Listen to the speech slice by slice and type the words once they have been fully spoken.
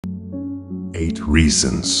8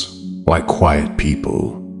 reasons why quiet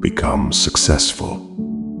people become successful.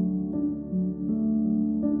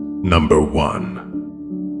 Number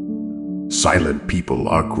 1. Silent people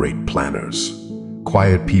are great planners.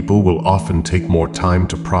 Quiet people will often take more time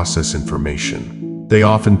to process information. They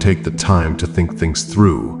often take the time to think things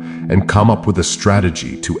through and come up with a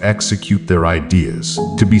strategy to execute their ideas.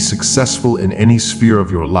 To be successful in any sphere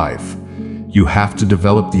of your life, you have to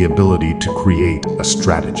develop the ability to create a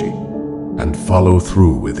strategy and follow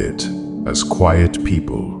through with it. As quiet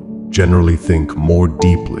people generally think more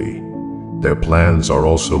deeply, their plans are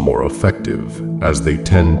also more effective as they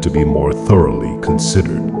tend to be more thoroughly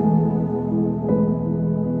considered.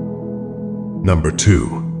 Number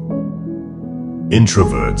 2.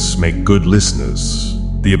 Introverts make good listeners.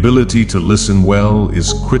 The ability to listen well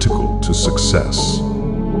is critical to success.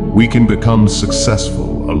 We can become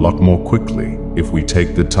successful a lot more quickly if we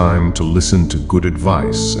take the time to listen to good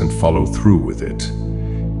advice and follow through with it.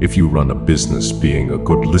 If you run a business, being a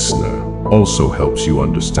good listener also helps you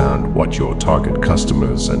understand what your target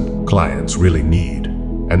customers and clients really need.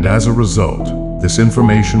 And as a result, this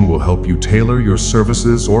information will help you tailor your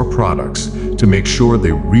services or products to make sure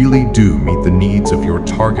they really do meet the needs of your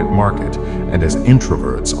target market. And as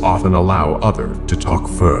introverts often allow others to talk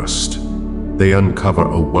first, they uncover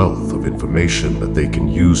a wealth of information that they can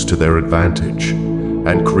use to their advantage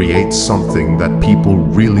and create something that people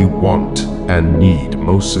really want and need.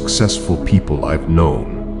 Most successful people I've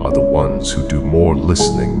known are the ones who do more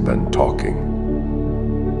listening than talking.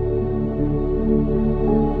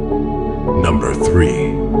 Number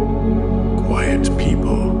 3. Quiet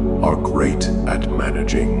people are great at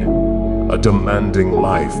managing a demanding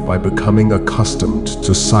life. By becoming accustomed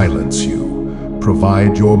to silence, you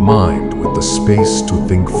provide your mind with the space to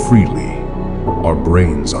think freely. Our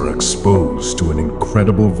brains are exposed to an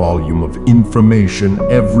incredible volume of information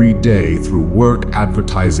every day through work,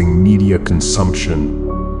 advertising, media consumption.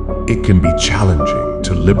 It can be challenging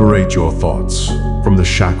to liberate your thoughts from the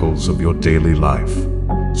shackles of your daily life.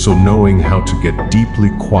 So knowing how to get deeply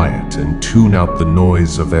quiet and tune out the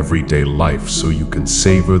noise of everyday life so you can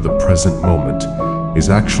savor the present moment is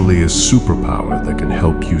actually a superpower that can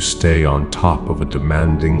help you stay on top of a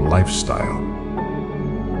demanding lifestyle.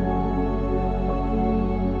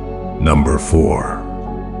 Number 4.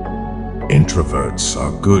 Introverts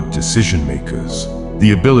are good decision makers.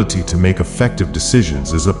 The ability to make effective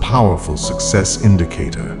decisions is a powerful success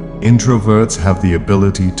indicator. Introverts have the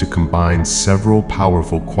ability to combine several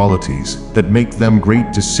powerful qualities that make them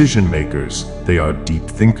great decision makers. They are deep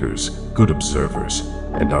thinkers, good observers,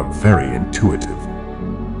 and are very intuitive.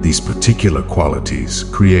 These particular qualities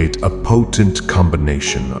create a potent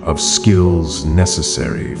combination of skills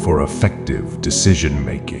necessary for effective decision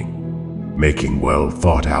making. Making well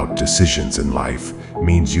thought out decisions in life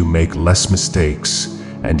means you make less mistakes,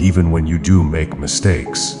 and even when you do make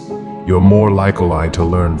mistakes, you're more likely to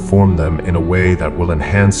learn from them in a way that will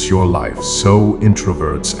enhance your life. So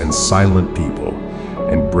introverts and silent people,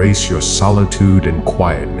 embrace your solitude and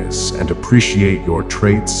quietness and appreciate your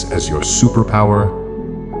traits as your superpower.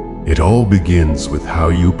 It all begins with how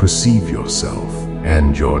you perceive yourself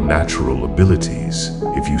and your natural abilities.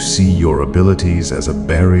 If you see your abilities as a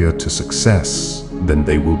barrier to success, then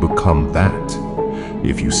they will become that.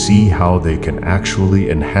 If you see how they can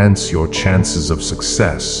actually enhance your chances of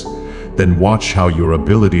success, then watch how your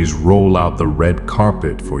abilities roll out the red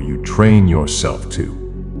carpet for you. Train yourself to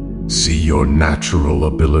see your natural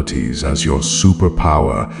abilities as your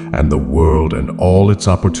superpower, and the world and all its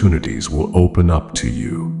opportunities will open up to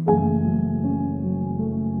you.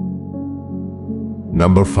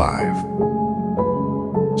 Number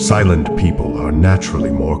 5. Silent people are naturally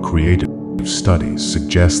more creative. Studies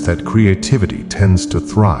suggest that creativity tends to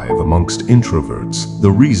thrive amongst introverts. The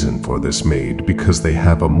reason for this made because they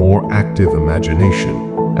have a more active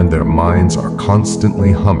imagination and their minds are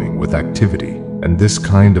constantly humming with activity. And this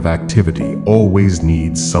kind of activity always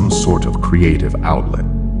needs some sort of creative outlet.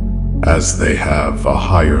 As they have a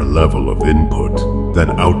higher level of input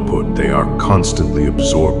than output, they are constantly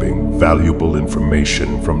absorbing valuable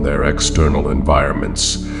information from their external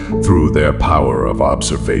environments through their power of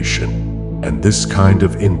observation. And this kind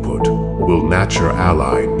of input will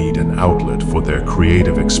naturally need an outlet for their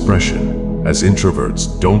creative expression. As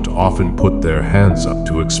introverts don't often put their hands up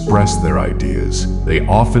to express their ideas, they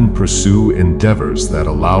often pursue endeavors that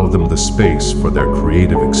allow them the space for their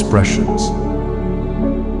creative expressions.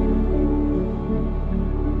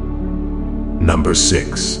 Number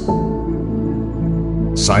 6.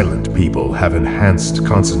 Silent people have enhanced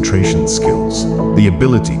concentration skills. The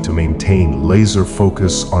ability to maintain laser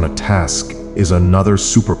focus on a task is another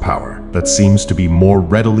superpower. that seems to be more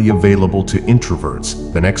readily available to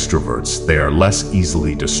introverts than extroverts. They are less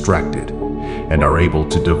easily distracted and are able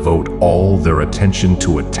to devote all their attention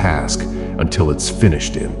to a task until it's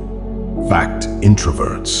finished. In fact,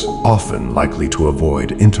 introverts often likely to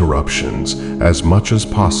avoid interruptions as much as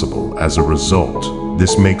possible. As a result,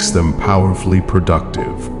 this makes them powerfully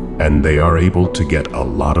productive, and they are able to get a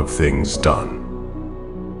lot of things done.